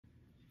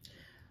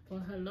Well,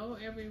 hello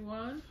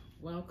everyone.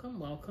 Welcome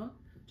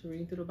to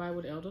Reading Through the Bible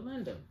with Elder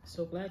Linda.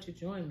 So glad you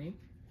joined me.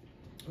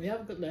 We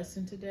have a good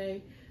lesson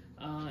today.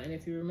 And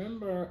if you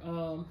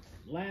remember,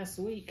 last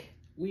week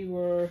we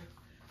were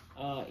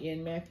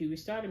in Matthew. We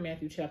started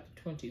Matthew chapter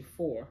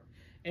 24.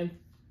 And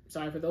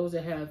sorry, for those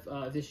that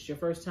have, this is your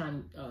first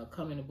time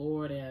coming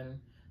aboard and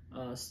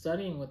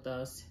studying with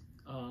us,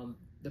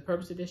 the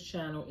purpose of this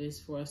channel is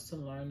for us to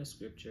learn the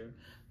scripture,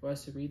 for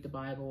us to read the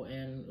Bible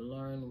and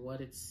learn what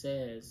it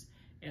says,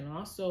 and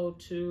also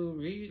to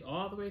read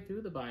all the way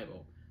through the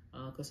Bible,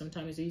 because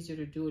sometimes it's easier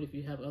to do it if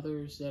you have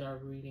others that are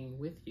reading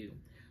with you.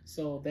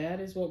 So that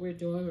is what we're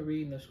doing. We're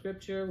reading the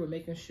scripture. We're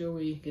making sure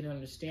we get an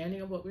understanding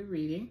of what we're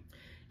reading,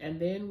 and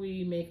then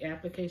we make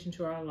application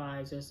to our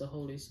lives as the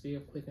Holy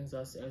Spirit quickens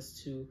us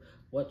as to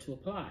what to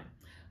apply.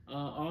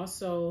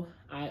 Also,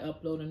 I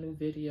upload a new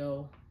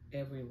video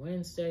every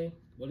Wednesday,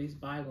 well, at least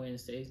by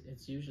Wednesdays.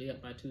 It's usually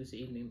up by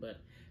Tuesday evening, but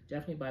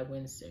definitely by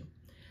Wednesday.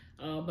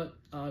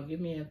 Give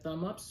me a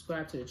thumb up,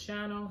 subscribe to the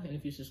channel, and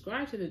if you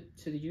subscribe to the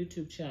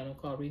YouTube channel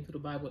called Reading Through the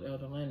Bible with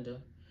Elder Linda,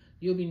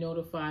 you'll be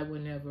notified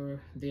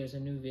whenever there's a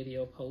new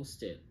video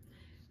posted.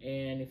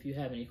 And if you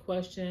have any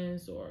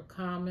questions or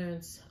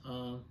comments,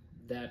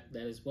 that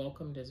is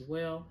welcomed as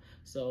well.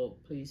 So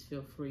please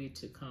feel free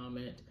to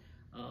comment,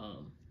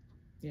 and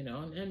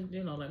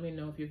let me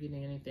know if you're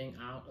getting anything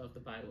out of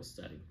the Bible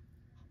study.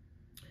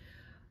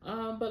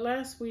 But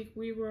last week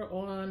we were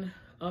on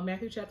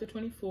Matthew chapter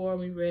 24.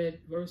 We read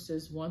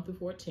verses 1 through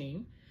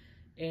 14.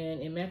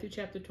 And in Matthew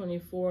chapter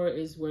 24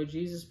 is where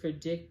Jesus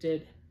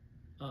predicted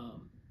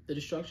the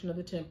destruction of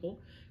the temple.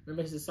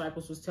 Remember, his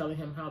disciples was telling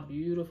him how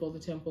beautiful the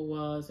temple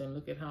was, and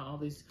look at how all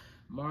these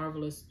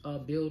marvelous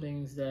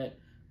buildings that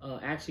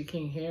actually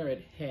King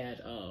Herod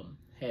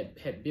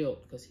had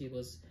built, because he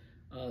was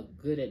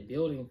good at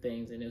building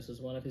things, and this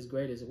was one of his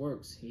greatest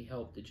works. He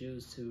helped the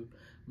Jews to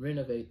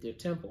renovate their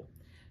temple.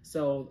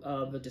 So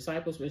the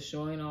disciples were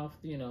showing off,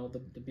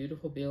 the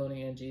beautiful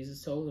building, and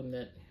Jesus told them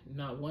that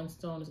not one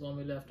stone is going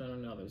to be left on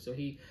another. So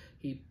he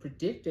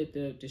predicted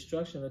the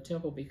destruction of the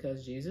temple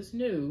because Jesus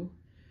knew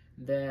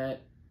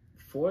that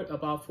for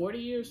about 40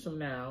 years from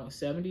now,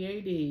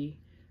 70 AD,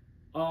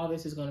 all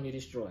this is going to be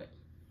destroyed.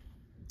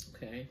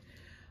 Okay.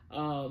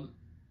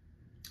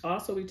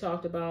 Also, we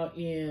talked about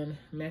in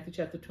Matthew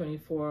chapter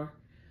 24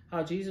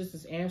 how Jesus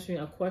was answering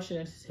a question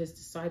that his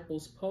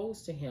disciples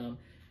posed to him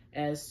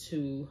as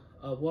to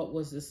what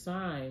was the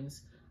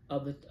signs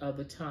of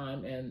the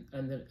time and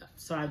the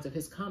signs of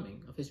his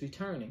coming, of his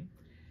returning,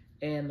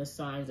 and the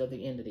signs of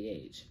the end of the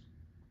age.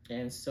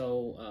 And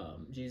so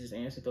Jesus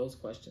answered those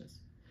questions.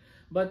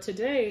 But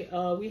today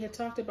we had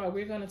talked about,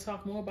 we're going to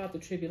talk more about the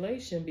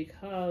tribulation,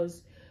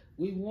 because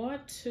we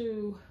want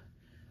to,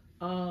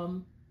 I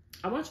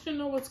want you to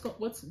know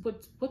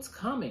what's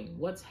coming,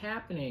 what's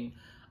happening,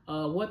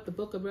 what the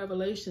book of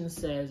Revelation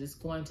says is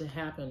going to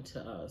happen to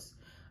us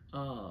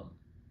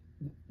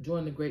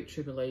during the Great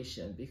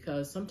Tribulation.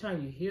 Because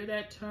sometimes you hear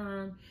that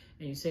term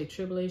and you say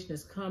tribulation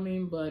is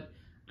coming, but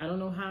I don't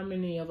know how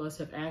many of us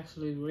have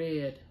actually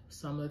read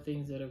some of the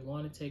things that are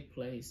going to take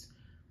place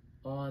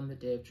on the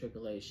day of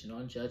tribulation,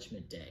 on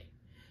Judgment Day.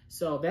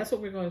 So that's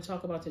what we're going to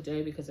talk about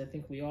today, because I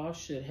think we all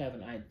should have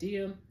an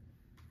idea,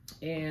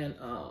 and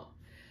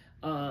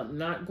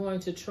not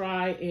going to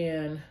try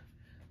and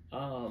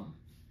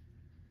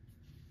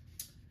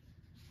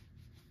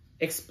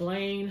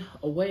explain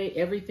away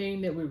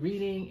everything that we're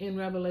reading in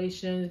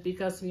Revelation,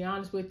 because to be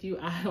honest with you,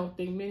 I don't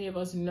think many of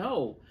us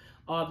know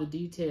all the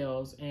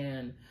details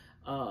and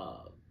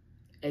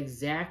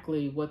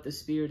exactly what the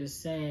Spirit is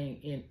saying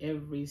in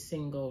every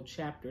single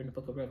chapter in the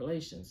book of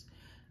Revelations.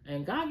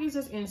 And God gives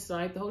us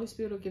insight. The Holy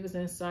Spirit will give us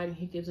insight, and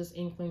he gives us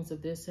inklings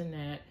of this and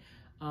that.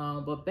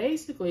 But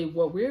basically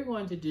what we're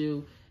going to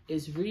do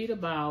is read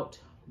about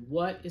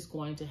what is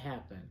going to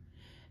happen.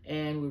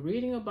 And we're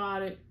reading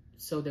about it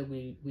so that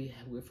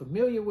we're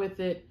familiar with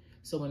it.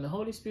 So when the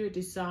Holy Spirit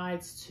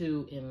decides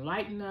to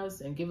enlighten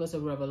us and give us a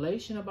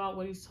revelation about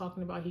what he's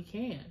talking about, he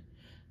can.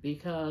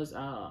 Because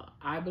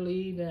I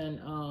believe, and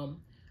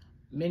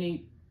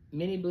many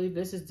believe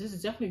this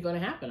is definitely going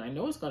to happen. I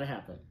know it's going to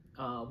happen.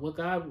 What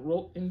God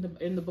wrote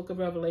in the book of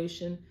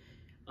Revelation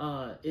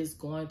is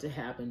going to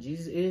happen.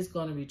 Jesus is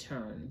going to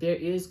return. There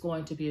is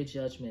going to be a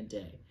judgment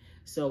day.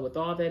 So with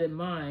all that in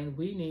mind,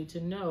 we need to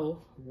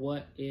know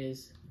what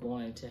is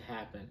going to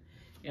happen.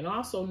 And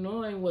also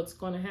knowing what's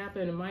going to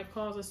happen, it might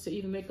cause us to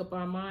even make up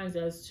our minds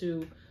as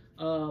to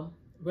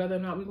whether or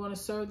not we want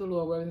to serve the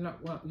Lord, whether or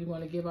not we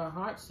want to give our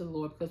hearts to the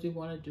Lord, because we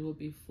want to do it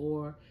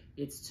before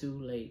it's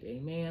too late.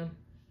 Amen.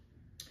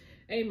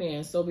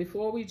 Amen. So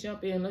before we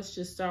jump in, let's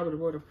just start with a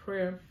word of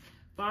prayer.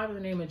 Father,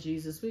 in the name of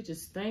Jesus, we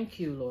just thank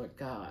you, Lord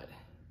God.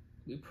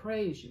 We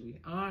praise you. We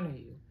honor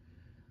you.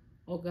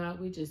 Oh God,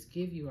 we just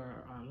give you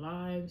our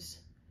lives.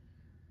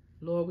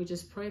 Lord, we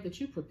just pray that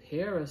you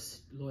prepare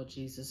us, Lord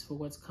Jesus, for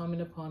what's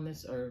coming upon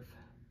this earth.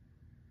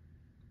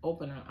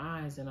 Open our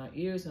eyes and our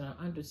ears and our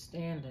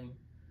understanding.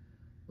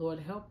 Lord,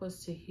 help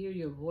us to hear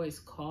your voice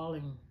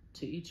calling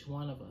to each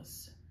one of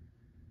us.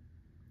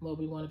 Lord,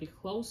 we want to be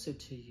closer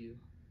to you.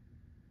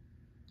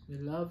 We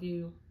love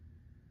you.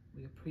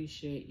 We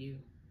appreciate you.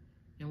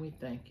 And we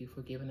thank you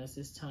for giving us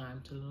this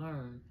time to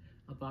learn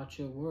about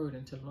your word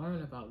and to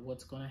learn about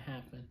what's going to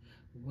happen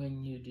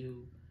when you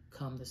do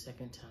come the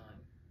second time.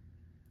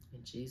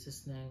 In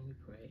Jesus' name we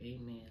pray.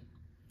 Amen.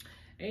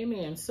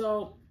 Amen.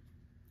 So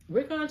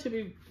I'm going to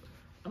be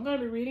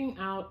reading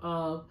out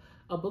of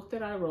a book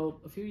that I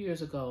wrote a few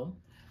years ago.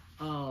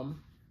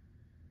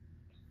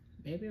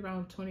 Maybe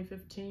around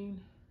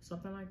 2015,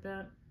 something like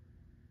that.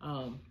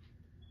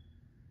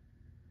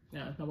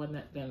 No, it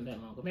wasn't that long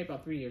ago, maybe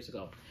about 3 years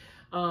ago.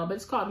 But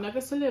it's called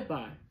Nuggets to Live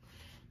By.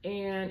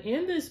 And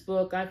in this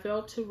book, I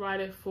felt to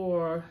write it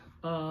for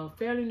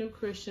fairly new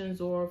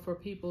Christians or for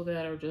people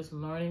that are just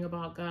learning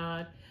about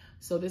God.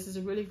 So this is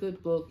a really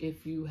good book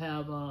if you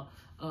have a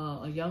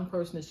young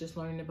person that's just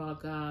learning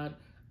about God,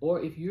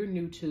 or if you're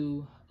new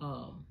to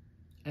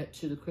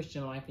the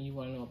Christian life and you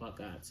want to know about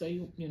God. So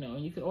you know,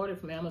 and you can order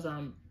it from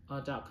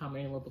Amazon.com or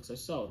anywhere books are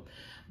sold.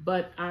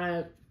 But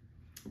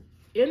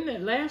in the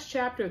last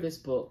chapter of this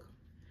book,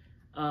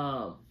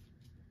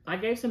 I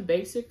gave some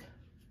basic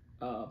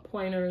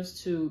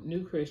pointers to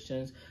new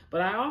Christians,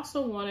 but I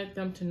also wanted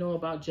them to know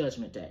about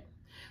Judgment Day.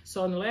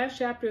 So in the last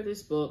chapter of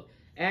this book,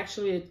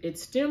 actually it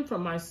stemmed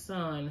from my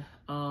son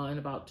in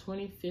about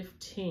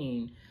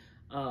 2015.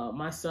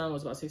 My son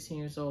was about 16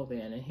 years old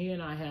then, and he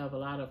and I have a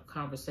lot of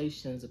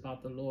conversations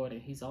about the Lord,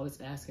 and he's always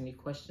asking me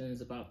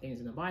questions about things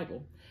in the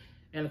Bible.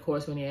 And of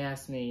course, when he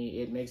asks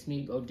me, it makes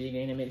me go dig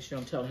in and make sure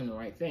I'm telling him the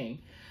right thing.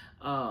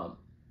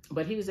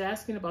 But he was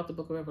asking about the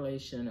book of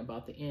Revelation,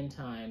 about the end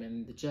time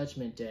and the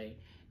Judgment Day,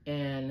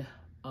 and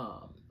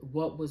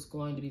what was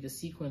going to be the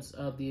sequence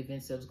of the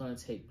events that was going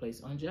to take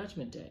place on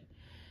Judgment Day.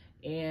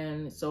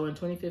 And so in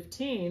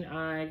 2015,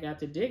 I got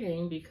to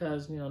digging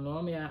because, you know,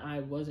 normally I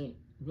wasn't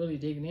really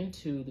digging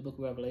into the book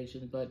of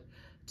Revelation, but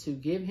to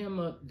give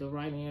him the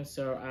right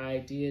answer, I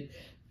did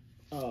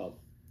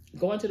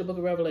go into the book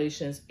of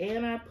Revelations,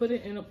 and I put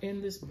it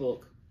in this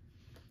book,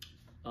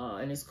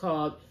 and it's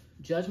called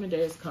Judgment Day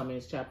is Coming.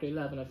 It's chapter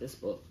 11 of this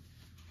book,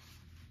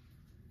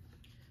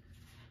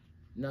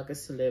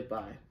 Nuggets to Live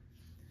By.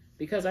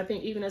 Because I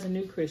think even as a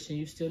new Christian,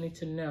 you still need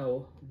to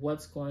know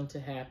what's going to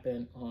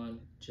happen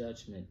on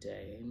Judgment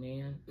Day.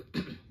 Amen.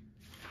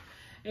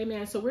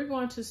 Amen. So we're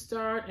going to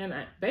start, and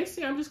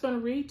basically I'm just going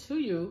to read to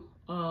you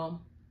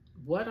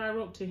what I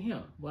wrote to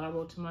him, what I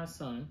wrote to my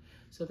son,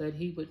 so that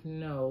he would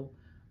know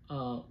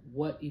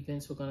what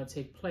events were going to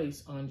take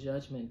place on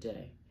Judgment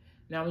Day.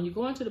 Now, when you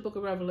go into the book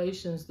of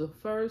Revelations, the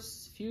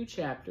first few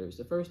chapters,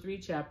 the first 3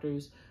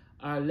 chapters,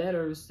 are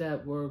letters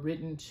that were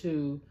written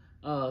to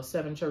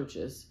 7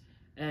 churches.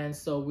 And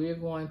so we're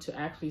going to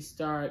actually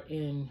start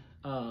in,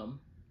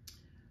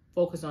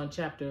 focus on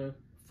chapter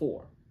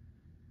 4.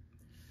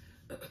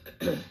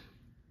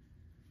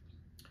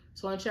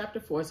 So in chapter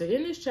 4, so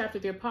in this chapter,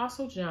 the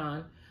Apostle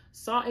John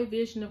saw a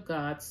vision of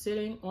God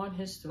sitting on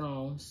his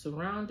throne,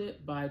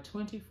 surrounded by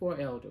 24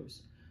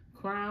 elders,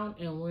 crowned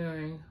and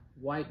wearing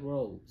white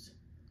robes.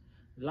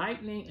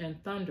 Lightning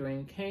and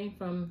thundering came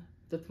from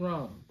the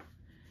throne.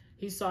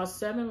 He saw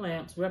 7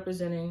 lamps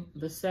representing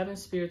the 7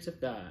 spirits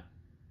of God.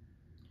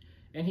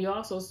 And he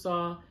also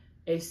saw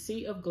a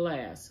sea of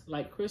glass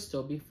like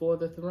crystal before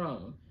the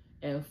throne,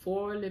 and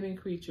 4 living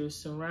creatures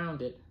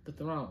surrounded the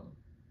throne.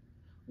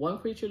 One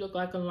creature looked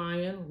like a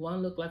lion,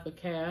 one looked like a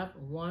calf,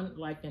 one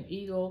like an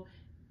eagle,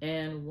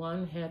 and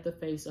one had the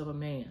face of a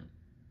man.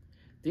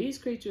 These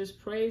creatures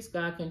praised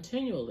God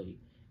continually,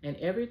 and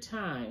every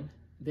time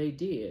they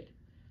did,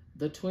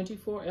 the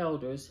 24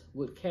 elders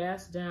would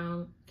cast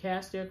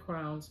their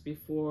crowns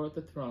before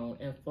the throne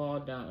and fall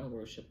down and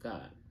worship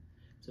God.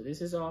 So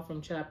this is all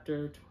from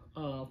chapter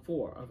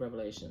 4 of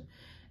Revelation.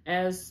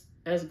 As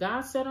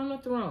God sat on the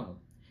throne,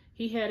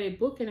 he had a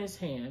book in his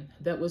hand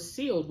that was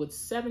sealed with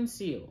 7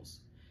 seals.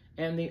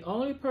 And the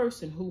only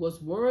person who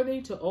was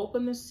worthy to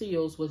open the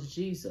seals was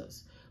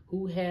Jesus,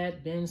 who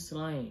had been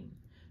slain.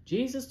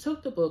 Jesus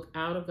took the book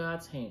out of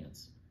God's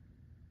hands.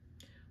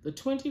 The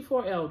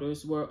 24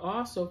 elders were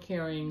also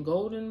carrying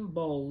golden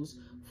bowls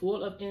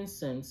full of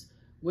incense,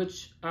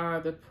 which are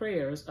the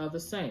prayers of the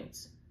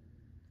saints.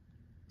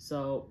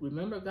 So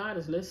remember, God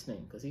is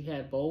listening because he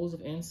had bowls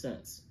of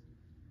incense.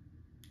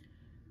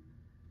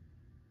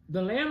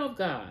 The Lamb of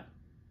God,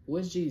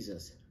 was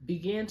Jesus,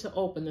 began to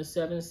open the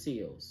 7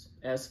 seals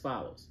as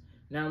follows.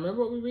 Now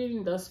remember what we're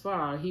reading thus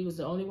far. He was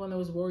the only one that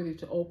was worthy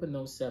to open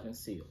those 7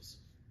 seals.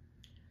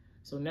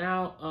 So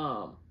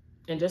now,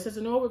 and just as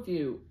an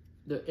overview,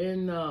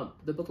 in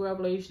the book of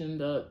Revelation,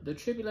 the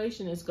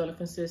tribulation is going to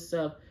consist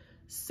of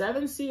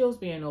 7 seals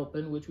being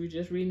opened, which we're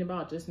just reading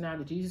about just now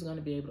that Jesus is going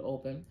to be able to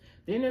open.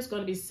 Then there's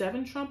going to be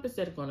 7 trumpets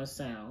that are going to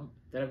sound.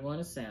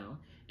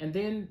 And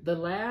then the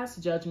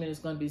last judgment is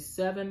going to be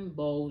 7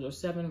 bowls or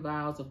 7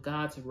 vials of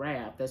God's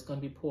wrath that's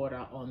going to be poured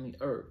out on the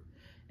earth.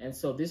 And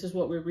so this is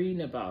what we're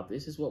reading about.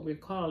 This is what we're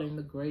calling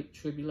the Great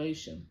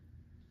Tribulation.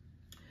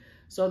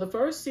 So the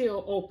first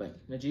seal opened.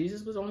 Now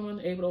Jesus was the only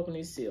one able to open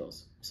these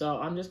seals. So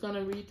I'm just going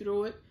to read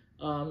through it.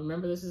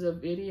 Remember, this is a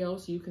video,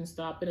 so you can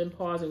stop it and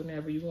pause it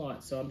whenever you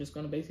want. So I'm just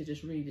going to basically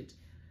just read it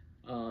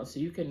so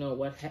you can know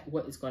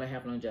what is going to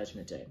happen on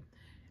Judgment Day.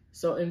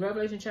 So in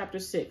Revelation chapter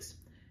 6,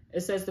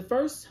 it says the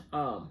first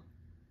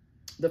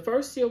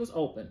seal was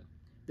opened.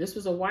 This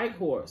was a white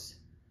horse.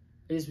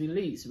 It is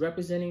released,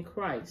 representing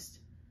Christ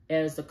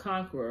as the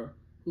conqueror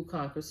who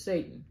conquers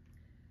Satan.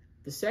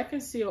 The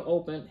second seal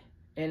opened,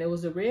 and it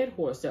was a red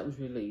horse that was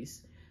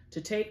released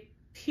to take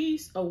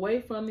peace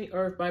away from the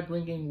earth by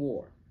bringing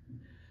war.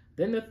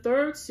 Then the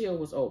third seal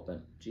was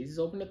opened. Jesus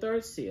opened the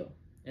third seal,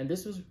 and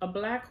this was a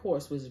black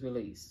horse was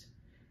released.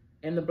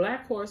 And the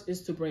black horse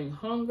is to bring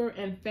hunger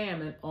and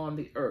famine on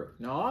the earth.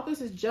 Now, all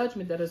this is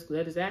judgment that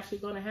is actually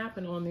going to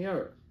happen on the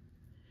earth.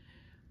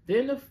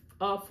 Then the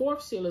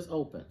fourth seal is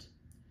opened,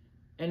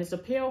 and it's a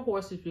pale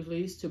horse is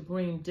released to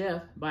bring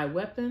death by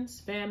weapons,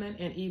 famine,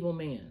 and evil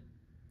men.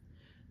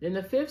 Then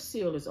the fifth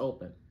seal is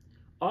opened.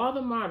 All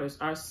the martyrs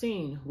are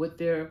seen with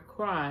their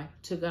cry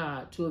to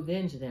God to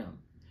avenge them.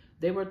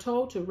 They were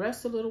told to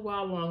rest a little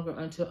while longer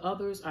until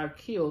others are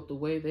killed the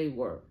way they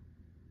were.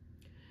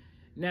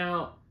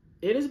 Now,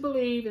 it is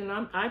believed, and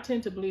I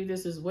tend to believe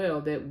this as well,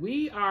 that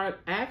we are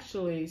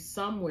actually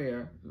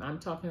somewhere, I'm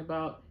talking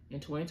about in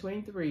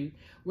 2023,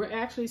 we're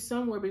actually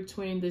somewhere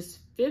between this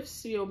fifth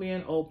seal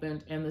being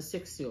opened and the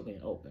sixth seal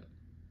being opened.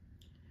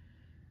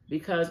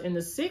 Because in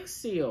the sixth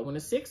seal, when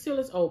the sixth seal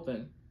is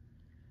opened,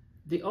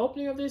 the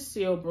opening of this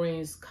seal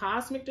brings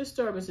cosmic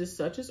disturbances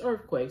such as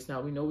earthquakes.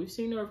 Now, we know we've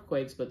seen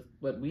earthquakes, but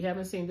we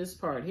haven't seen this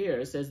part here.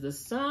 It says the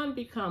sun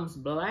becomes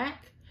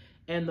black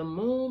and the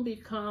moon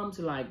becomes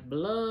like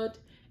blood,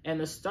 and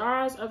the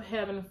stars of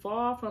heaven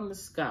fall from the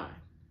sky.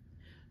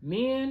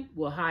 Men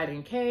will hide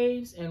in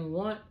caves and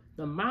want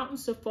the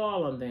mountains to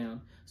fall on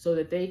them so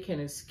that they can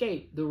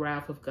escape the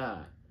wrath of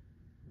God.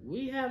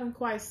 We haven't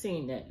quite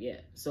seen that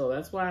yet. So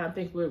that's why I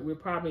think we're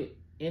probably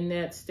in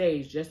that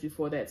stage just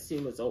before that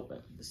seal is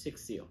open, the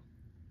sixth seal.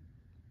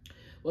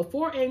 Well,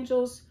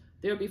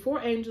 there'll be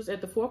four angels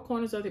at the four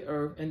corners of the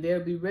earth, and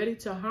they'll be ready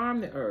to harm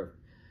the earth.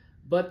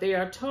 But they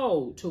are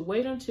told to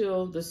wait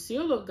until the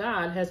seal of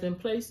God has been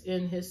placed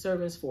in his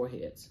servants'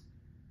 foreheads.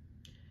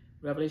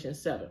 Revelation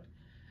 7.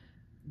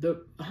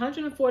 The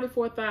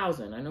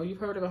 144,000, I know you've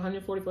heard of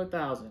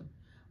 144,000,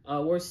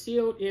 were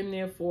sealed in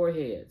their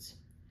foreheads.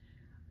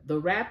 The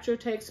rapture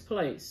takes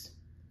place,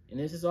 and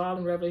this is all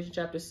in Revelation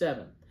chapter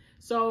 7.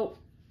 So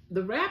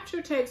the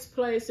rapture takes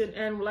place,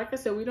 and like I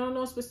said, we don't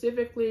know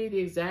specifically the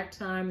exact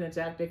time, the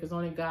exact day, because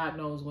only God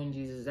knows when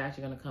Jesus is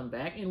actually going to come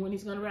back and when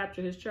he's going to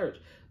rapture his church.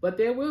 But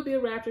there will be a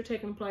rapture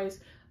taking place,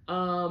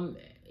 and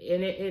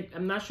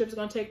I'm not sure if it's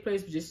going to take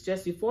place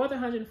just before the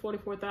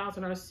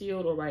 144,000 are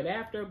sealed or right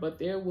after, but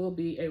there will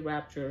be a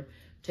rapture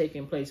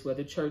taking place where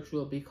the church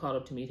will be called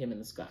up to meet him in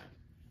the sky.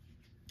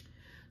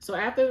 So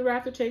after the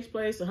rapture takes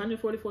place, the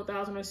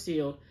 144,000 are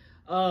sealed.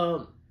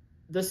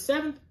 The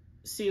seventh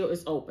seal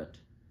is opened.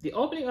 The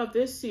opening of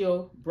this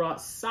seal brought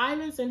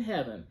silence in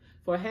heaven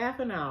for half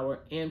an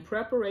hour in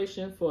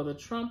preparation for the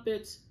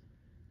trumpets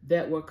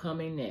that were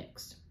coming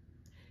next.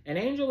 An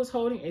angel was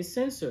holding a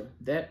censer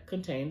that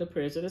contained the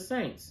prayers of the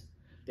saints.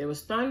 There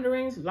was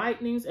thunderings,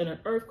 lightnings, and an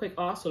earthquake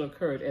also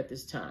occurred at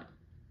this time.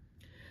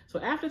 So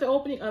after the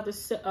opening of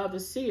the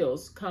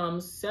seals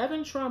comes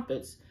 7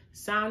 trumpets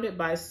sounded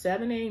by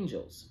 7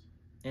 angels.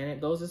 And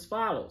it goes as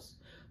follows.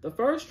 The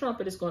first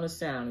trumpet is going to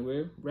sound.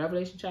 We're in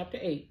Revelation chapter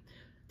 8.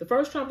 The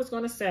first trumpet is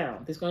going to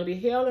sound. There's going to be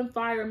hail and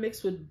fire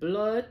mixed with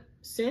blood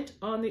sent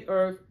on the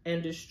earth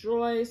and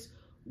destroys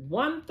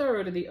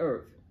 1/3 of the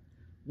earth.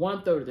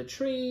 1/3 of the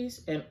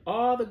trees and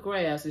all the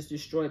grass is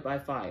destroyed by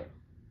fire.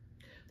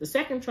 The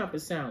second trumpet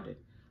sounded.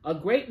 A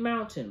great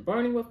mountain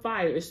burning with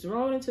fire is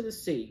thrown into the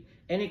sea,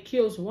 and it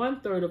kills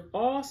 1/3 of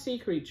all sea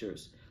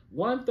creatures.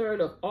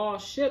 1/3 of all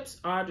ships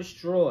are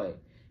destroyed.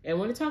 And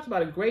when it talks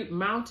about a great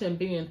mountain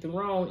being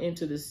thrown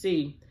into the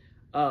sea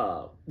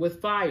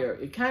with fire,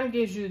 it kind of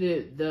gives you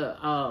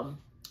the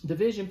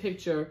vision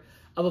picture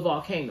of a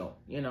volcano,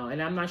 you know,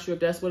 and I'm not sure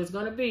if that's what it's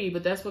going to be,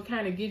 but that's what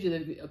kind of gives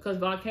you because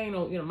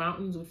volcano, you know,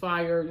 mountains with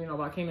fire, you know,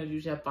 volcanoes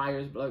usually have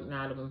fires blowing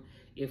out of them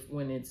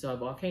when it's a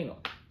volcano.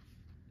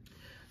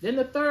 Then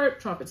the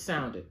third trumpet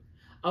sounded.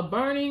 A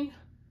burning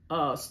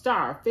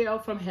star fell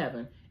from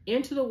heaven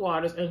into the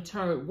waters and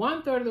turned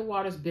 1/3 of the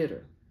waters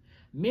bitter.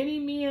 Many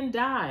men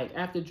died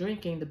after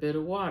drinking the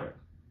bitter water.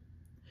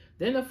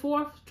 Then the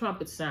fourth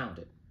trumpet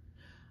sounded.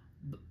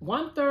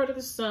 1/3 of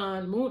the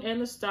sun, moon,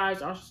 and the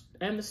stars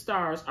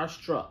are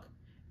struck,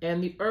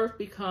 and the earth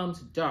becomes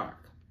dark.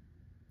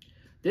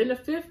 Then the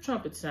fifth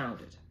trumpet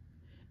sounded.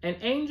 An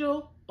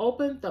angel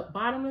opened the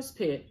bottomless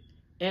pit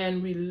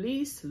and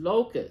released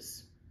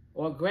locusts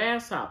or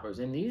grasshoppers,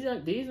 and these are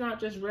not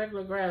just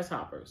regular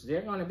grasshoppers.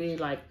 They're going to be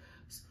like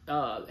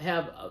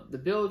have the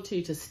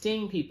ability to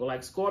sting people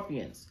like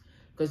scorpions,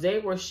 because they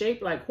were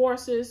shaped like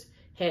horses,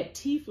 had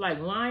teeth like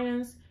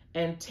lions,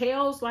 and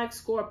tails like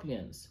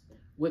scorpions,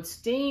 with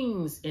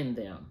stings in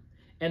them,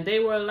 and they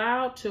were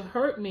allowed to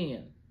hurt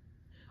men.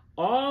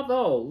 All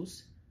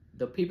those,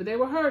 the people they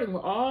were hurting,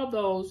 were all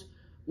those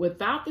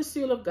without the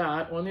seal of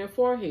God on their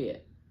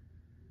forehead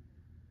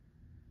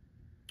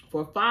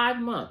for 5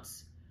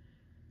 months.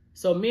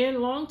 So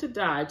men longed to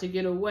die to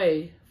get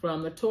away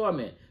from the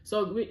torment.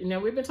 So now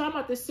we've been talking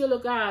about the seal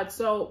of God.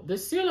 So the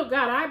seal of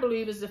God, I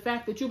believe, is the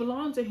fact that you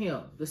belong to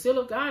him. The seal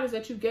of God is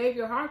that you gave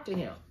your heart to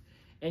him.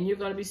 And you're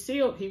going to be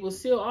sealed. He will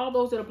seal all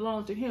those that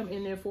belong to him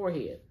in their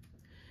forehead.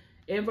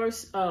 In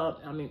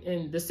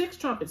in the sixth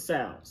trumpet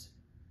sounds,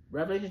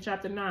 Revelation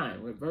chapter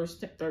 9, verse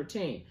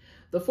 13.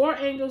 The four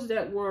angels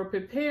that were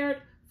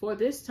prepared for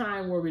this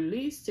time were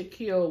released to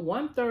kill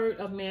 1/3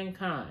 of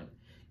mankind.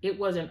 It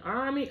was an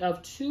army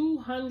of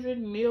 200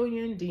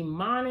 million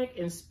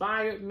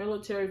demonic-inspired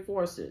military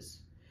forces.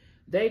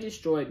 They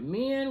destroyed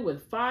men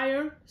with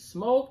fire,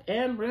 smoke,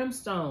 and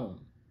brimstone.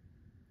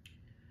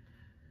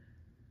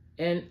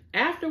 And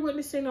after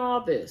witnessing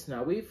all this,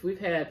 now we've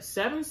had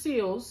 7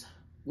 seals,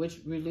 which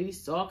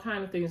released all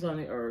kinds of things on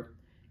the earth.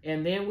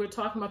 And then we're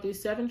talking about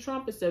these 7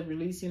 trumpets that are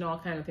releasing all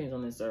kinds of things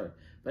on this earth.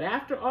 But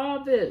after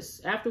all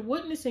this, after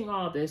witnessing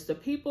all this, the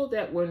people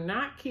that were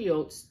not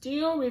killed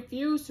still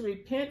refused to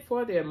repent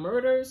for their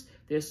murders,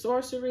 their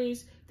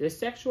sorceries, their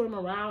sexual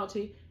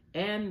immorality,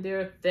 and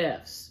their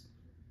thefts.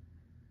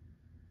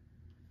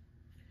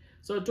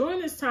 So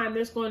during this time,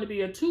 there's going to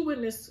be a two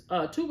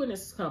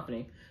witness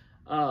company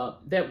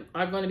that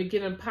are going to be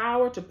given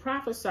power to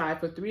prophesy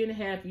for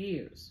 3.5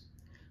 years.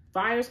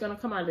 Fire is going to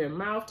come out of their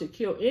mouth to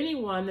kill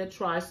anyone that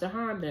tries to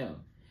harm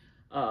them.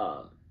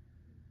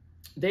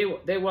 They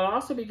will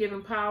also be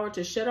given power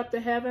to shut up the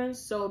heavens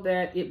so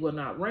that it will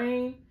not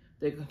rain.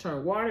 They can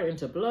turn water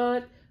into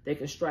blood. They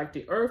can strike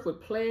the earth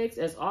with plagues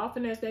as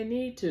often as they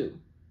need to.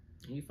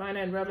 You find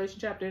that in Revelation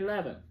chapter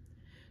 11.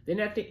 Then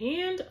at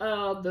the end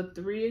of the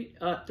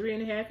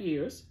 3.5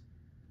 years,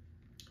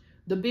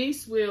 the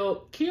beast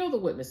will kill the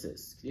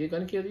witnesses. You're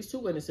going to kill these 2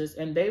 witnesses,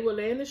 and they will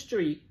lay in the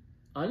street,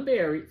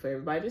 unburied, for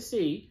everybody to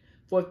see,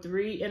 for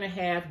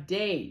 3.5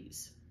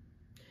 days.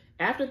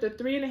 After the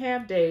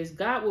 3.5 days,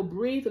 God will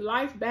breathe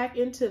life back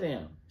into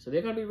them. So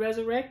they're going to be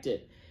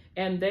resurrected.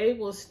 And they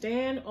will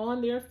stand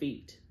on their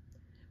feet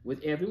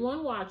with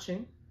everyone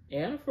watching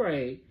and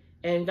afraid.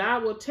 And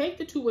God will take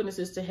the 2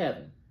 witnesses to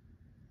heaven.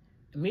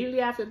 Immediately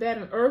after that,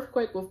 an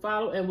earthquake will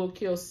follow and will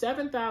kill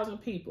 7,000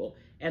 people.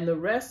 And the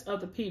rest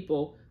of the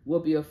people will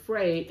be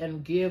afraid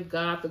and give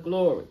God the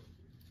glory.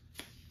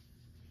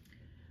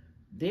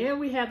 Then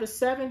we have the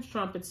 7th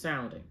trumpet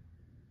sounding.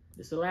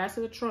 This is the last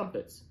of the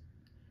trumpets.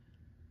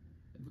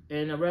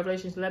 In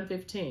Revelation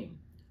 11:15,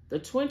 the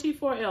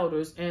 24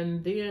 elders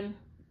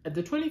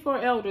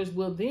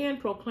will then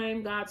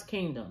proclaim God's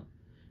kingdom.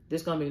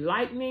 There's going to be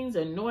lightnings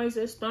and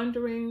noises,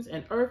 thunderings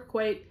and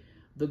earthquake.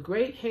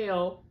 Great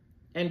hail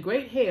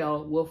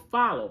will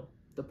follow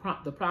the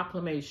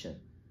proclamation.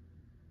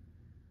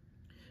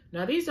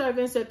 Now these are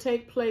events that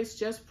take place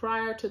just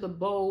prior to the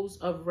bowls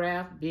of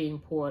wrath being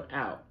poured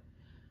out.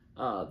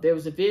 There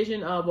was a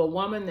vision of a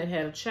woman that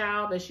had a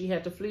child that she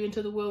had to flee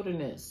into the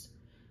wilderness.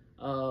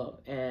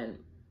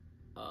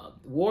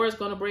 War is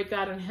going to break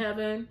out in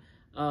heaven.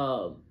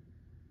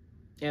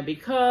 And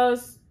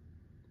because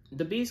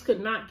the beast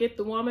could not get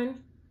the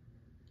woman,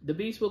 the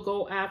beast will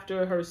go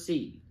after her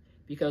seed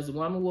because the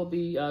woman will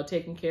be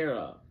taken care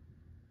of.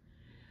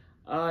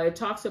 It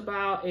talks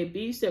about a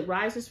beast that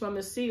rises from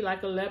the sea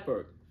like a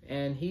leopard,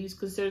 and he's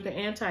considered the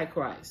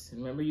Antichrist.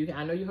 Remember,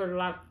 I know you heard a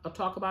lot of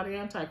talk about the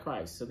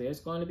Antichrist, so there's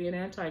going to be an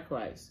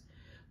Antichrist.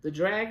 The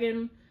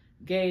dragon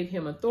gave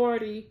him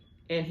authority,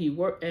 and he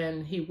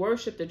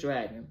worshipped the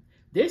dragon.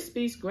 This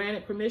beast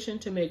granted permission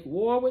to make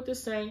war with the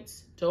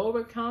saints to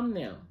overcome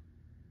them.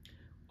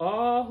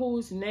 All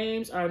whose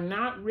names are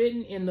not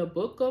written in the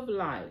book of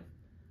life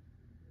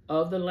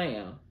of the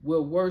Lamb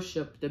will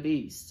worship the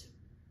beast.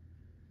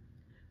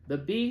 The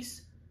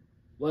beast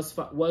was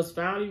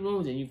found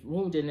wounded,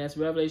 and that's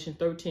Revelation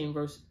 13,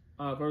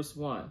 verse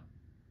 1.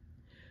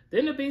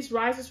 Then the beast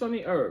rises from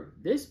the earth.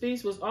 This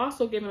beast was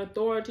also given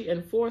authority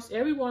and forced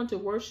everyone to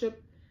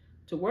worship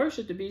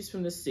the beast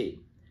from the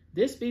sea.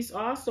 This beast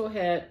also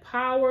had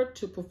power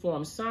to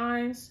perform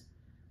signs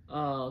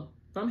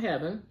from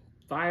heaven,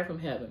 fire from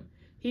heaven.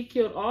 He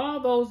killed all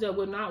those that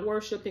would not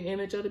worship the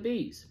image of the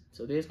beast.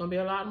 So there's going to be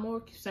a lot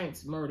more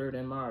saints murdered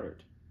and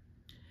martyred.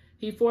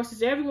 He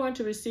forces everyone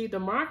to receive the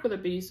mark of the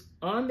beast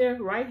on their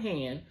right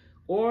hand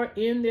or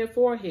in their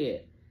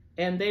forehead,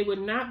 and they would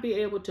not be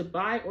able to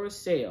buy or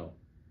sell.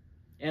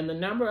 And the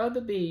number of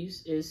the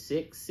beast is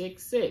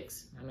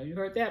 666. I know you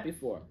heard that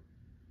before.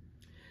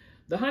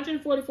 The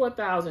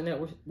 144,000 that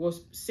were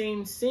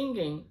seen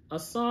singing a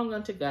song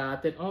unto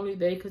God that only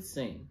they could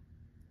sing.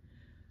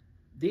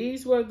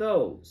 These were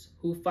those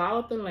who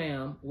followed the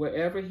Lamb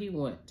wherever he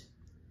went.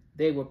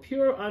 They were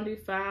pure,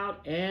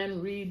 undefiled,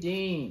 and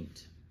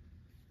redeemed.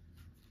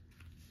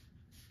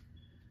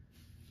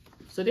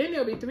 So then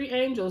there'll be 3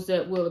 angels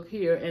that will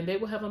appear, and they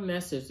will have a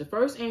message. The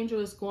first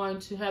angel is going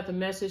to have the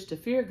message to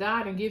fear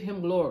God and give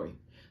him glory.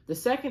 The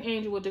second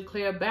angel will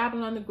declare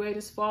Babylon the Great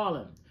is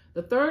fallen.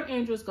 The third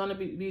angel is going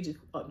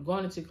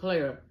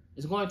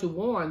to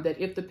warn that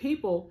if the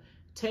people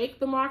take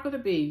the mark of the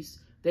beast,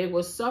 they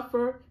will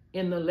suffer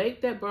in the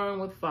lake that burn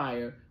with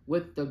fire,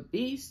 with the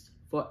beast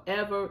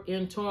forever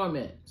in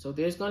torment. So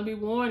there's going to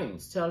be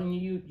warnings telling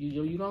you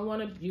don't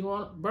want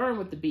to burn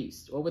with the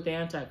beast or with the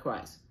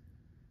Antichrist.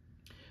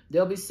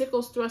 There'll be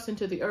sickles thrust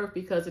into the earth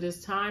because it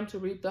is time to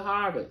reap the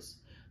harvest.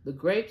 The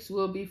grapes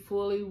will be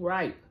fully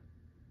ripe.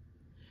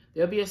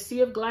 There'll be a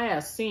sea of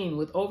glass seen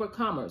with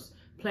overcomers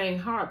playing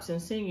harps and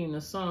singing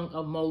the song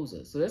of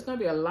Moses. So there's going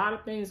to be a lot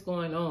of things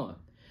going on.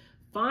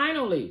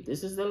 Finally,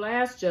 this is the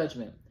last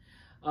judgment.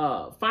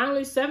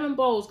 Finally, 7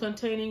 bowls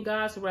containing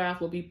God's wrath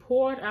will be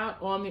poured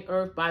out on the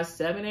earth by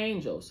 7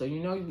 angels. So,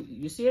 you know,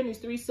 you see in these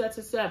 3 sets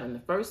of 7. The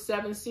first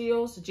 7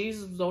 seals,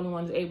 Jesus was the only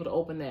one able to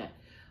open that.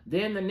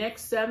 Then the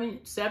next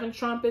seven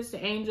trumpets,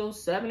 the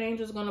angels, 7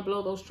 angels are going to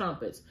blow those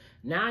trumpets.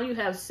 Now you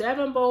have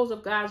 7 bowls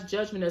of God's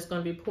judgment that's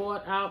going to be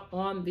poured out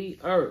on the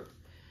earth.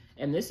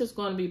 And this is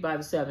going to be by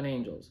the 7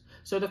 angels.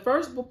 So the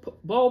first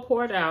bowl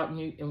poured out,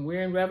 and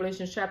we're in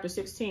Revelation chapter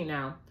 16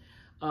 now,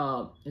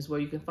 is where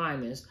you can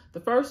find this.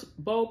 The first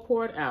bowl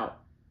poured out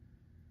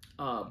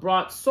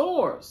brought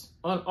sores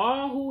on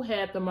all who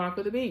had the mark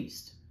of the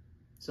beast.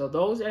 So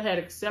those that had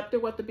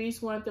accepted what the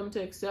beast wanted them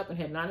to accept and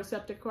had not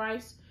accepted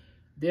Christ,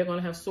 they're going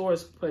to have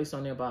sores placed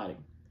on their body.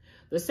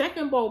 The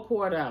second bowl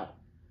poured out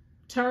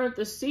turned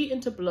the sea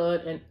into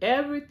blood, and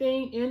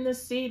everything in the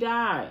sea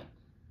died.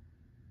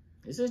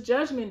 This is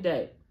Judgment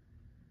Day.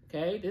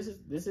 Okay,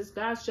 this is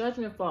God's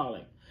judgment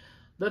falling.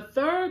 The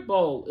third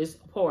bowl is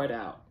poured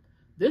out.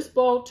 This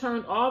bowl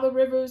turned all the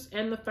rivers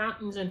and the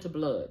fountains into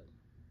blood.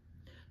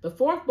 The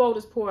fourth bowl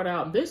is poured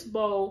out. This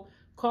bowl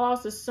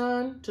caused the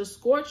sun to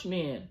scorch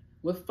men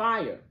with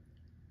fire.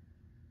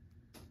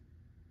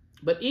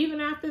 But even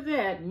after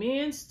that,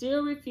 men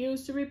still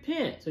refuse to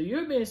repent. So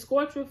you're being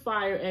scorched with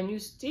fire, and you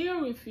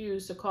still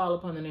refuse to call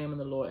upon the name of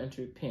the Lord and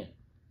to repent.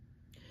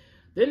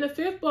 Then the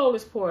fifth bowl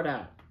is poured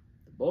out,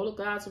 the bowl of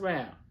God's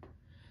wrath.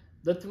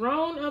 The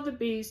throne of the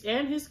beast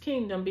and his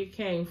kingdom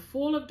became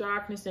full of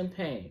darkness and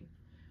pain.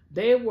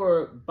 They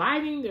were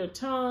biting their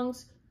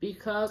tongues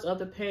because of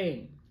the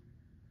pain.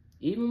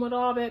 Even with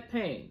all that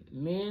pain,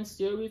 men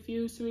still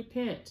refused to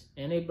repent,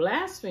 and they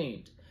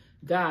blasphemed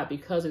God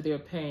because of their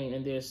pain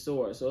and their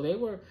sores. So they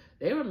were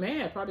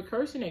mad, probably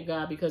cursing at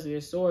God because of their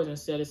sores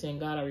instead of saying,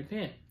 God, I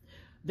repent.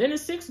 Then the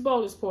sixth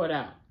bowl is poured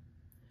out.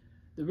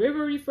 The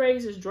river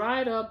Euphrates is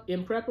dried up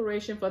in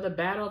preparation for the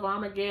battle of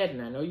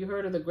Armageddon. I know you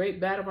heard of the great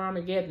battle of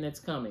Armageddon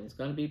that's coming. It's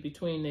going to be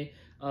between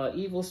the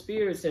evil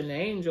spirits and the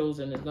angels,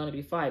 and they're going to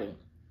be fighting.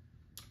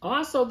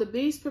 Also, the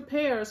beast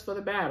prepares for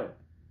the battle.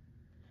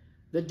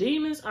 The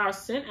demons are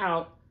sent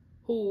out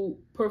who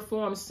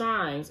perform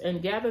signs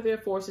and gather their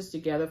forces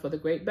together for the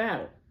great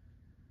battle.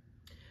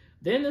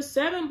 Then the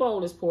seventh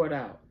bowl is poured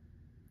out.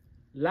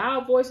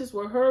 Loud voices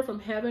were heard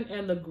from heaven,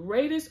 and the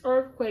greatest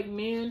earthquake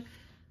men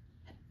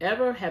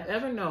have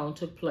ever known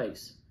took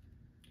place.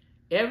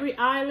 Every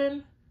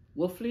island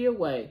will flee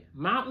away,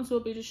 mountains will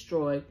be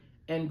destroyed,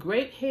 and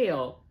great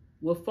hail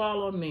will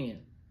fall on men.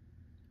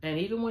 And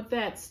even with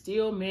that,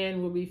 still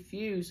men will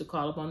refuse to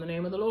call upon the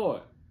name of the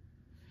Lord.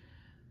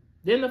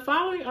 Then the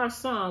following are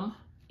some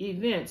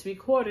events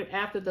recorded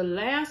after the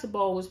last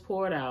bowl was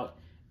poured out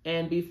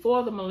and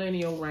before the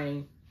millennial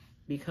reign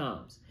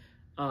begins.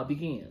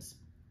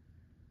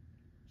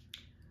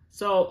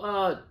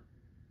 So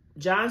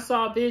John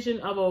saw a vision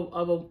of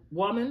a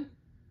woman,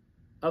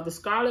 of the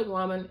scarlet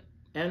woman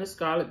and the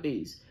scarlet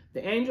beast.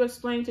 The angel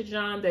explained to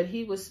John that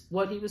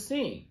what he was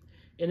seeing.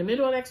 In the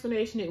middle of the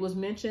explanation, it was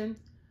mentioned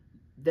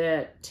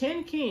that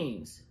 10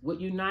 kings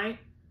would unite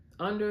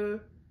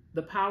under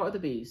the power of the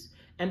beast,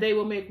 and they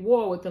will make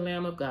war with the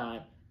Lamb of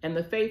God and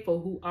the faithful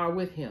who are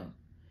with him.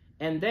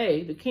 And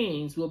they, the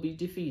kings, will be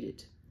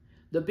defeated.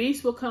 The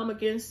beast will come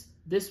against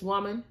this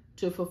woman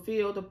to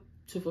fulfill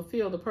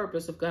the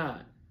purpose of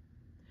God.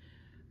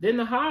 Then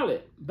the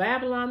harlot,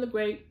 Babylon the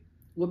Great,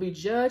 will be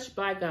judged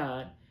by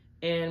God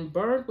and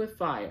burned with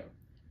fire.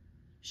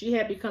 She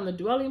had become the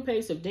dwelling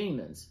place of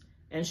demons,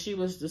 and she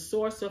was the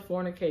source of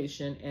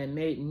fornication and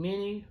made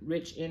many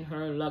rich in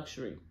her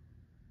luxury.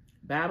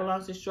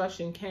 Babylon's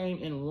destruction came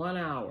in 1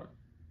 hour.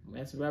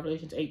 That's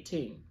Revelation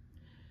 18.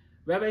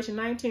 Revelation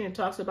 19, it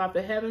talks about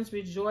the heavens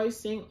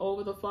rejoicing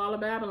over the fall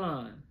of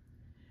Babylon.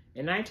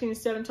 In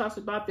 19:7 talks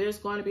about there's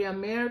going to be a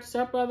marriage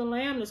supper of the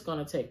Lamb that's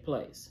going to take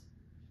place.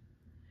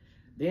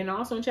 Then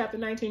also in chapter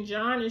 19,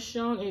 John is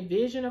shown a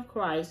vision of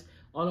Christ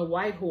on a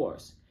white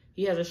horse.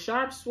 He has a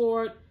sharp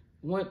sword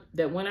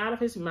that went out of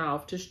his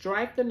mouth to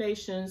strike the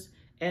nations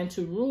and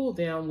to rule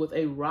them with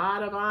a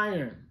rod of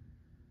iron.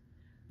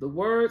 The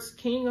words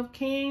King of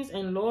Kings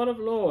and Lord of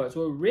Lords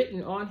were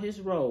written on his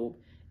robe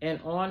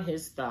and on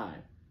his thigh.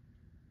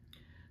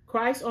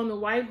 Christ on the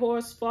white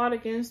horse fought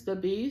against the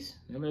beast.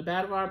 Remember the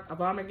battle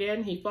of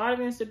Armageddon? He fought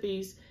against the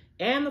beast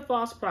and the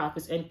false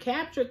prophets and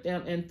captured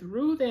them and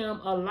threw them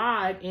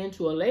alive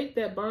into a lake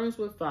that burns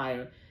with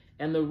fire.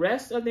 And the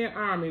rest of their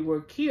army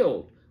were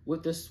killed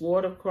with the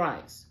sword of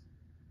Christ.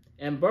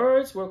 And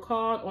birds were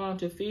called on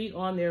to feed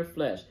on their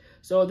flesh.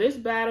 So this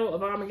battle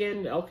of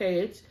Armageddon,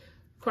 okay, it's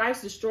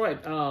Christ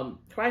destroyed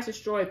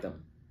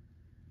them.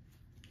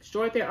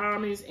 Destroyed their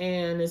armies,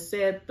 and it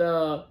said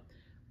the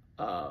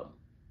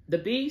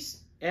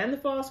beast and the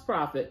false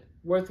prophet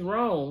were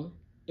thrown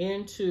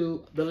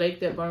into the lake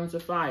that burns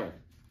with fire.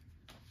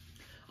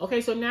 Okay,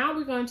 so now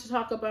we're going to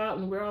talk about,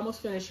 and we're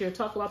almost finished here,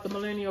 talk about the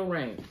millennial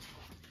reign.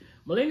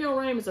 Millennial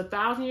reign is a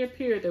 1,000-year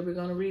period that we're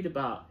going to read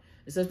about.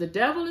 It says the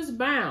devil is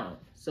bound.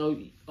 So,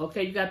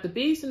 okay, you got the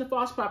beast and the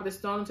false prophet that's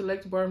thrown into the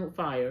lake to burn with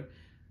fire.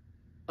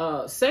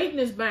 Satan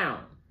is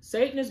bound.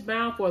 Satan is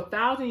bound for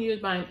 1,000 years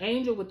by an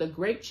angel with a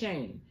great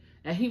chain.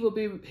 And he will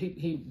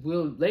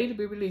later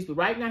be released. But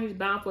right now he's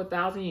bound for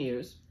 1,000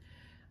 years.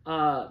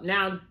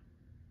 Now,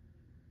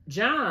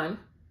 John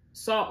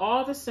saw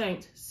all the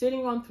saints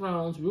sitting on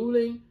thrones,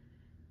 ruling,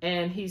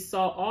 and he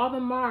saw all the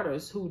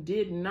martyrs who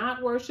did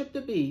not worship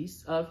the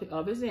beast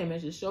of his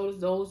image. It shows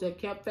those that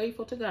kept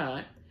faithful to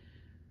God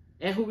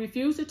and who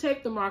refused to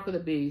take the mark of the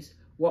beast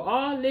were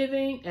all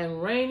living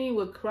and reigning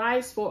with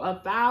Christ for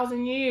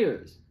 1,000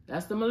 years.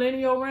 That's the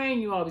millennial reign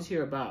you always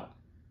hear about.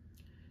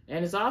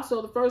 And it's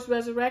also the first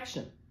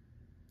resurrection.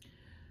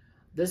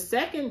 The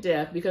second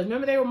death, because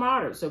remember they were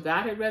martyrs, so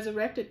God had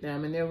resurrected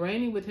them and they're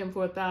reigning with him for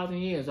 1,000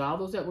 years. All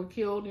those that were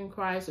killed in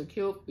Christ or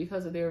killed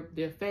because of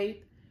their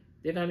faith,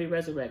 they're going to be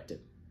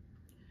resurrected.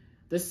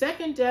 The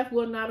second death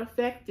will not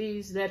affect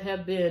these that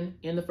have been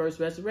in the first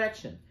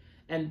resurrection,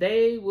 and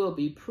they will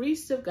be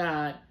priests of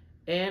God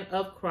and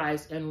of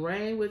Christ and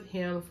reign with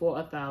him for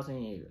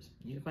 1,000 years.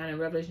 You can find it in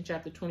Revelation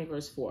chapter 20,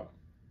 verse 4.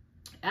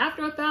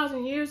 After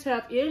 1,000 years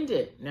have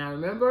ended, now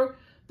remember,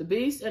 the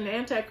beast and the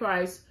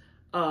Antichrist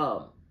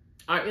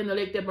are in the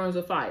lake that burns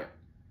with fire.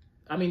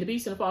 I mean, the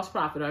beast and the false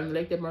prophet are in the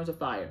lake that burns with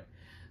fire.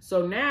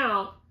 So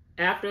now,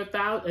 after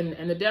 1,000,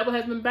 and the devil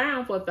has been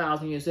bound for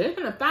 1,000 years. So there's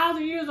been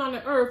 1,000 years on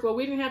the earth where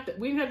we didn't have to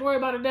worry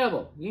about the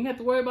devil. We didn't have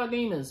to worry about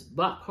demons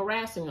but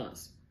harassing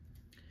us.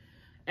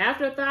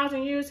 After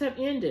 1,000 years have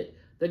ended,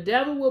 the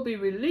devil will be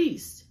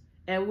released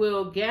and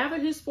will gather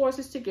his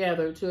forces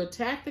together to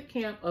attack the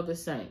camp of the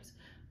saints.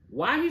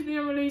 Why he's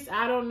being released,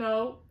 I don't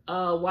know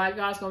why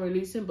God's going to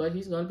release him, but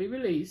he's going to be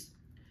released.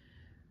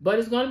 But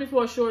it's going to be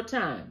for a short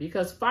time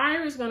because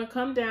fire is going to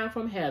come down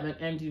from heaven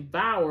and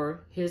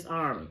devour his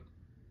army.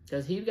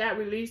 Because he got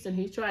released and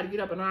he tried to get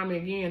up an army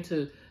again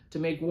to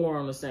make war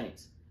on the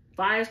saints.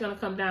 Fire is going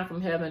to come down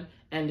from heaven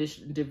and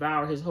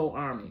devour his whole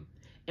army.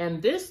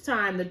 And this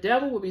time the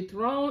devil will be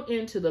thrown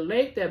into the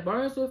lake that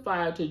burns with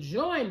fire to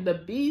join the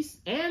beast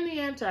and the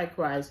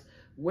Antichrist,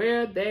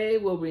 where they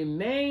will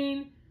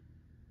remain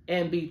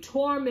and be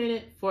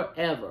tormented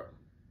forever.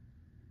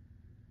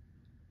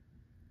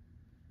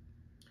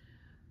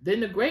 Then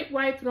the great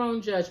white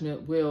throne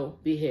judgment will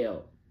be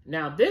held.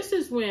 Now this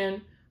is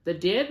when the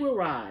dead will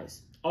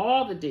rise,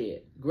 all the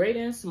dead, great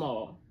and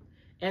small,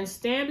 and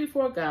stand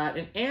before God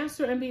and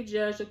answer and be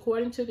judged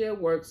according to their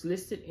works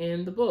listed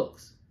in the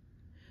books.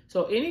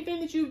 So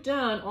anything that you've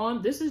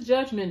done this is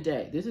Judgment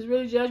Day. This is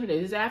really Judgment Day.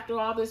 This is after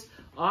all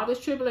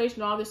this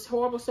tribulation, all this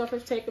horrible stuff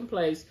has taken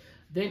place.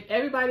 Then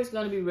everybody's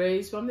going to be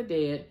raised from the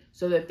dead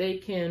so that they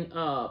can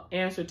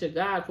answer to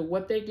God for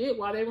what they did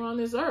while they were on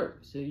this earth.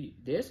 So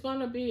there's going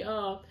to be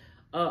a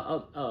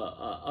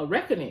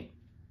reckoning.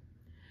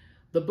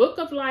 The book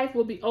of life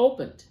will be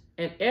opened,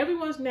 and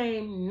everyone's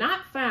name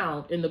not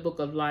found in the book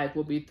of life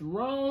will be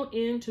thrown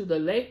into the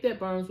lake that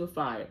burns with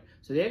fire.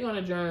 So they're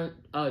going to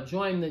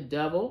join the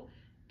devil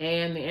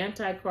and the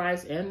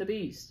Antichrist and the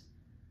beast.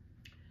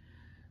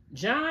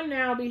 John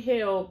now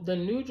beheld the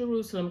new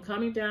Jerusalem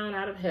coming down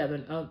out of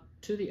heaven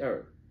to the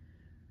earth.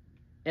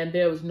 And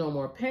there was no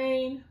more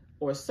pain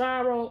or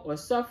sorrow or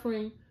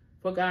suffering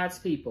for God's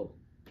people.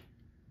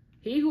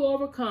 He who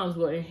overcomes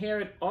will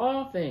inherit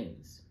all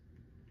things.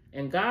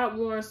 And God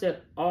warns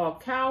that all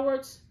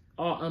cowards,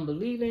 all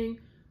unbelieving,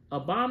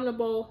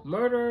 abominable,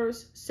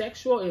 murderers,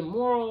 sexual,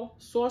 immoral,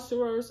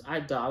 sorcerers,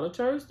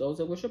 idolaters, those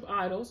that worship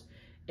idols,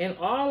 and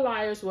all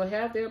liars will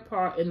have their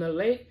part in the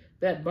lake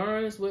that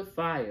burns with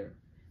fire.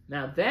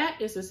 Now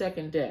that is the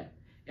second death.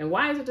 And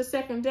why is it the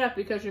second death?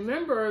 Because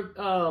remember,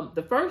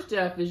 the first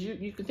death is,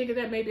 you can think of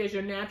that maybe as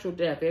your natural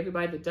death.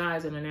 Everybody that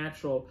dies in a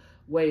natural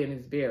way and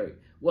is buried.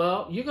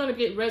 Well, you're going to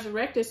get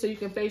resurrected so you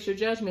can face your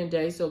judgment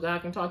day so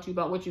God can talk to you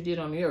about what you did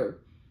on the earth.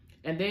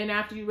 And then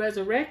after you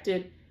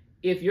resurrected,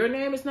 if your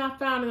name is not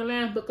found in the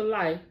Lamb's Book of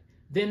Life,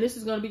 then this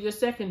is going to be your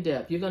second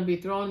death. You're going to be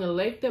thrown in the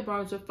lake that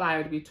burns with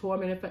fire to be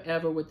tormented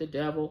forever with the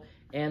devil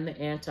and the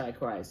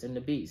Antichrist and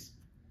the beast.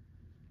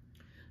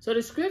 So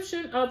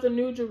description of the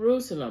New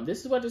Jerusalem.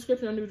 This is what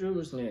description of New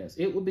Jerusalem is.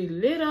 It will be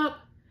lit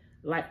up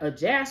like a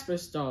jasper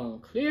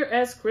stone, clear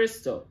as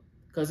crystal.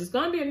 Because it's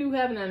going to be a new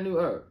heaven and a new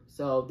earth.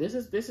 So this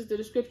is the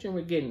description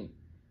we're getting.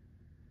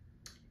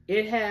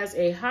 It has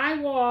a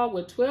high wall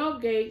with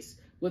 12 gates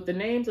with the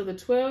names of the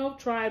 12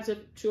 tribes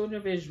of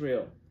children of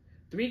Israel.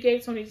 3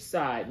 gates on each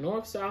side,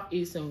 north, south,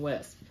 east, and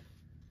west.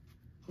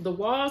 The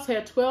walls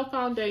had 12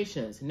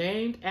 foundations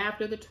named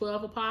after the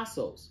 12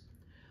 apostles.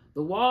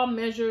 The wall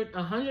measured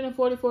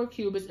 144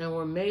 cubits and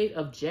were made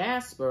of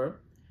jasper.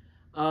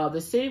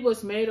 The city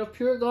was made of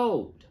pure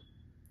gold,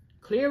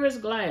 clear as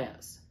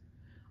glass.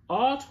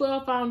 All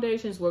 12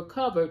 foundations were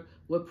covered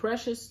with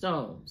precious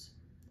stones.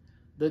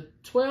 The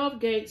 12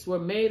 gates were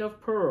made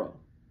of pearl.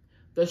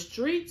 The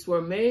streets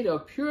were made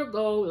of pure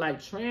gold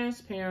like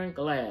transparent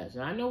glass.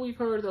 And I know we've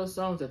heard those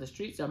songs that the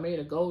streets are made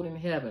of gold in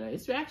heaven.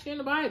 It's actually in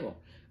the Bible.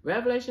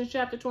 Revelation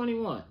chapter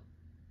 21.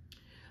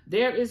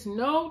 There is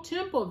no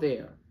temple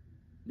there.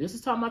 This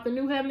is talking about the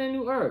new heaven and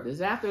new earth.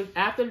 It's after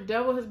the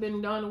devil has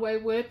been done away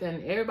with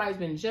and everybody's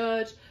been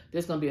judged.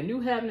 There's going to be a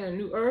new heaven and a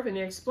new earth. And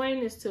they're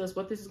explaining this to us,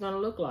 what this is going to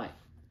look like.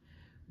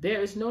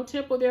 There is no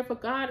temple there, for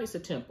God is a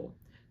temple.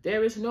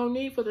 There is no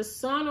need for the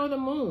sun or the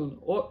moon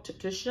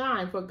to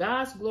shine, for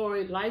God's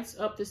glory lights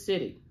up the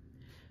city.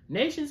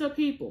 Nations of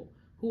people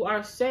who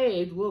are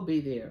saved will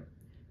be there.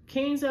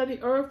 Kings of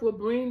the earth will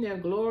bring their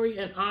glory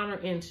and honor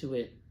into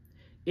it.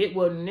 It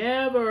will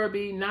never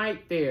be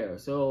night there,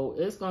 so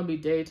it's going to be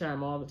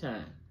daytime all the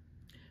time.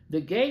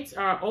 The gates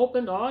are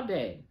opened all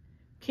day.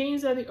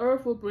 Kings of the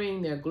earth will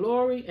bring their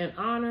glory, and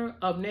honor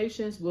of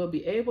nations will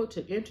be able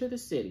to enter the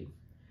city.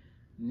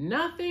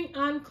 Nothing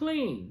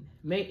unclean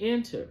may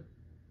enter,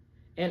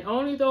 and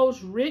only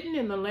those written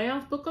in the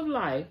Lamb's Book of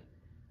Life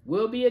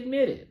will be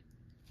admitted.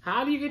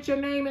 How do you get your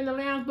name in the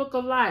Lamb's Book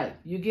of Life?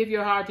 You give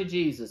your heart to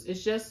Jesus.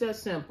 It's just that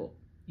simple.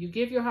 You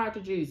give your heart to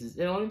Jesus.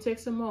 It only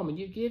takes a moment.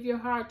 You give your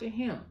heart to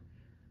him.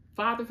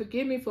 Father,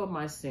 forgive me for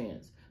my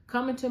sins.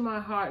 Come into my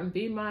heart and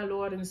be my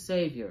Lord and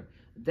Savior.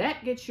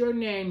 That gets your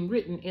name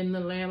written in the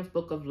Lamb's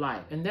Book of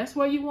Life. And that's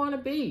where you want to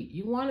be.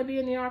 You want to be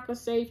in the ark of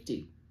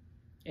safety.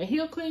 And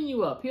he'll clean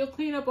you up. He'll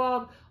clean up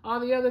all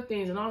the other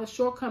things and all the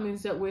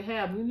shortcomings that we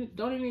have. We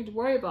don't even need to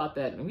worry about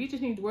that. And we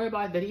just need to worry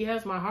about that he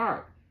has my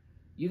heart.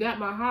 You got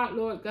my heart,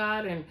 Lord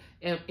God, and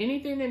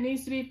anything that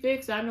needs to be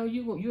fixed, I know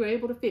you're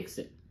able to fix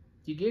it.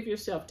 You give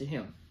yourself to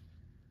him.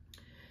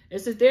 It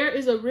says, there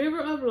is a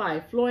river of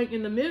life flowing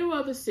in the middle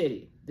of the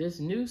city. This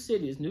new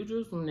city, this New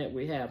Jerusalem that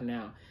we have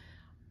now.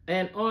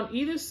 And on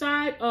either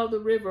side of the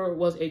river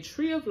was a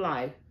tree of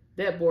life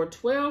that bore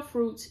 12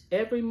 fruits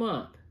every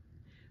month.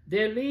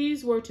 Their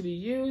leaves were to be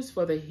used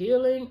for the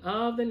healing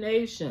of the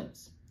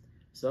nations.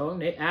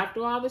 So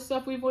after all the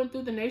stuff we went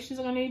through, the nations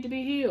are going to need to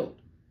be healed.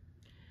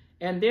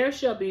 And there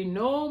shall be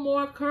no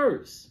more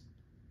curse.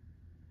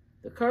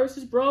 The curse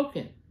is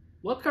broken.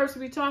 What curse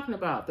are we talking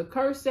about? The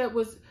curse that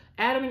was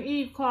Adam and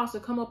Eve caused to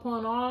come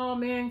upon all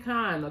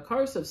mankind. The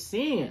curse of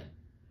sin.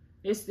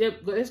 It's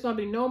going to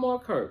be no more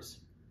curse.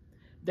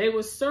 They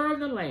will serve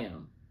the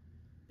Lamb.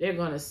 They're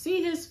going to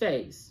see his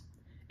face.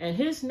 And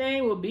his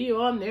name will be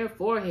on their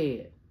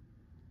forehead.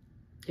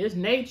 His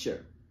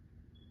nature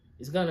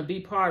is going to be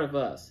part of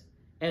us.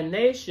 And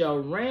they shall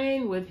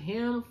reign with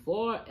him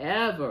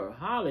forever.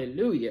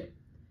 Hallelujah.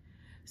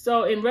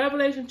 So in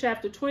Revelation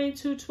chapter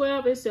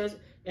 22:12, it says,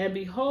 and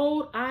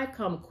behold, I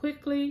come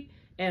quickly,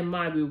 and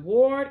my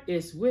reward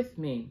is with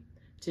me,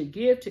 to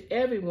give to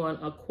everyone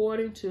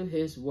according to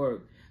his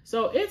work.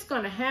 So it's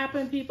going to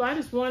happen, people. I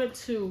just wanted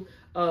to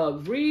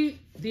read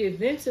the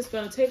events that's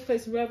going to take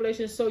place in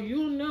Revelation so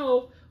you'll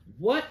know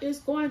what is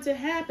going to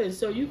happen,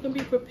 so you can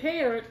be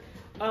prepared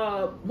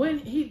when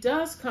he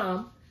does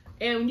come,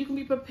 and you can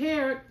be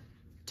prepared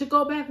to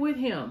go back with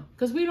him,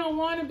 because we don't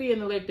want to be in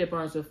the lake that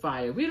burns with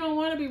fire. We don't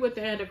want to be with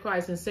the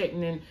Antichrist and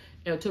Satan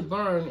and to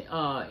burn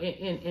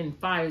in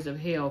fires of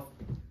hell,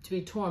 to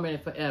be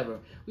tormented forever.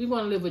 We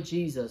want to live with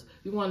Jesus.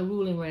 We want to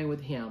rule and reign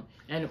with him.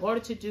 And in order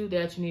to do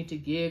that, you need to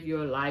give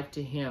your life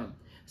to him.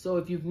 So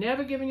if you've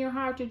never given your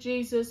heart to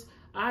Jesus,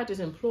 I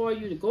just implore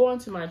you to go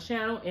onto my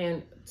channel,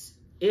 and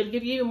it'll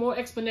give you even more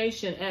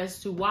explanation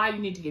as to why you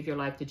need to give your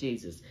life to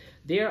Jesus.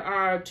 There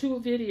are 2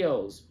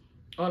 videos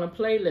on a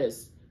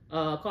playlist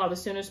called The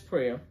Sinner's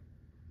Prayer.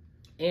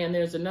 And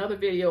there's another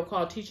video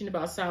called Teaching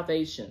About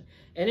Salvation.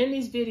 And in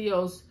these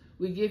videos,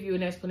 we give you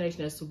an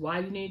explanation as to why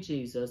you need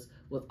Jesus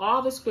with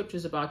all the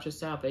scriptures about your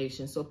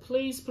salvation. So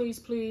please, please,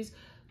 please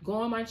go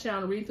on my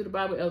channel, read through the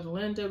Bible, Elder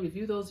Linda,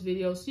 review those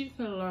videos so you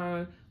can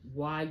learn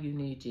why you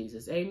need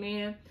Jesus.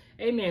 Amen.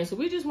 Amen. So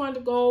we just wanted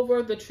to go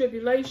over the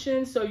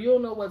tribulation so you'll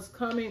know what's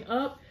coming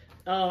up.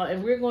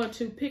 And we're going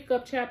to pick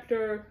up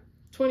chapter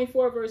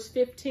 24, verse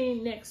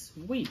 15 next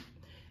week.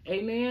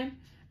 Amen.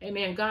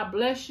 Amen. God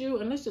bless you.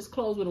 And let's just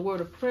close with a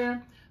word of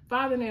prayer.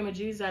 Father, in the name of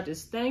Jesus, I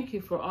just thank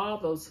you for all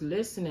those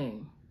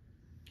listening.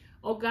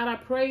 Oh God, I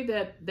pray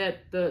that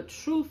the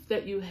truth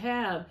that you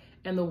have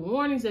and the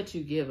warnings that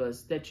you give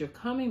us, that you're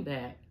coming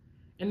back,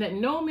 and that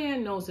no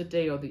man knows the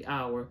day or the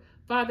hour.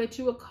 Father, that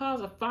you would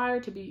cause a fire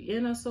to be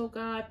in us, oh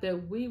God,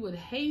 that we would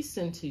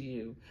hasten to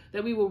you,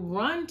 that we will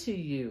run to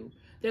you,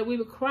 that we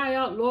would cry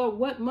out, Lord,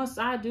 what must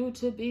I do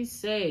to be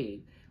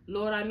saved?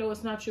 Lord, I know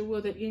it's not your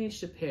will that any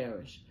should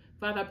perish.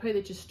 Father, I pray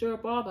that you stir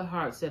up all the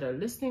hearts that are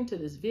listening to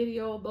this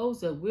video,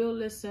 those that will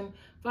listen.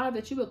 Father,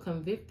 that you will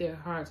convict their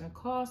hearts and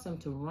cause them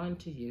to run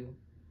to you.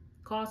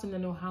 Cause them to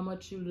know how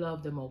much you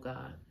love them, oh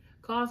God.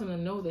 Cause them to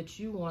know that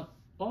you want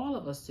all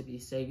of us to be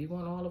saved. You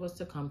want all of us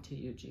to come to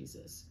you,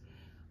 Jesus.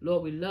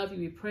 Lord, we love you,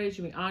 we praise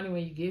you, we honor you,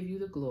 and we give you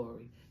the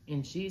glory.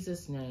 In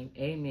Jesus' name,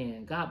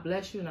 amen. God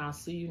bless you, and I'll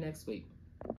see you next week.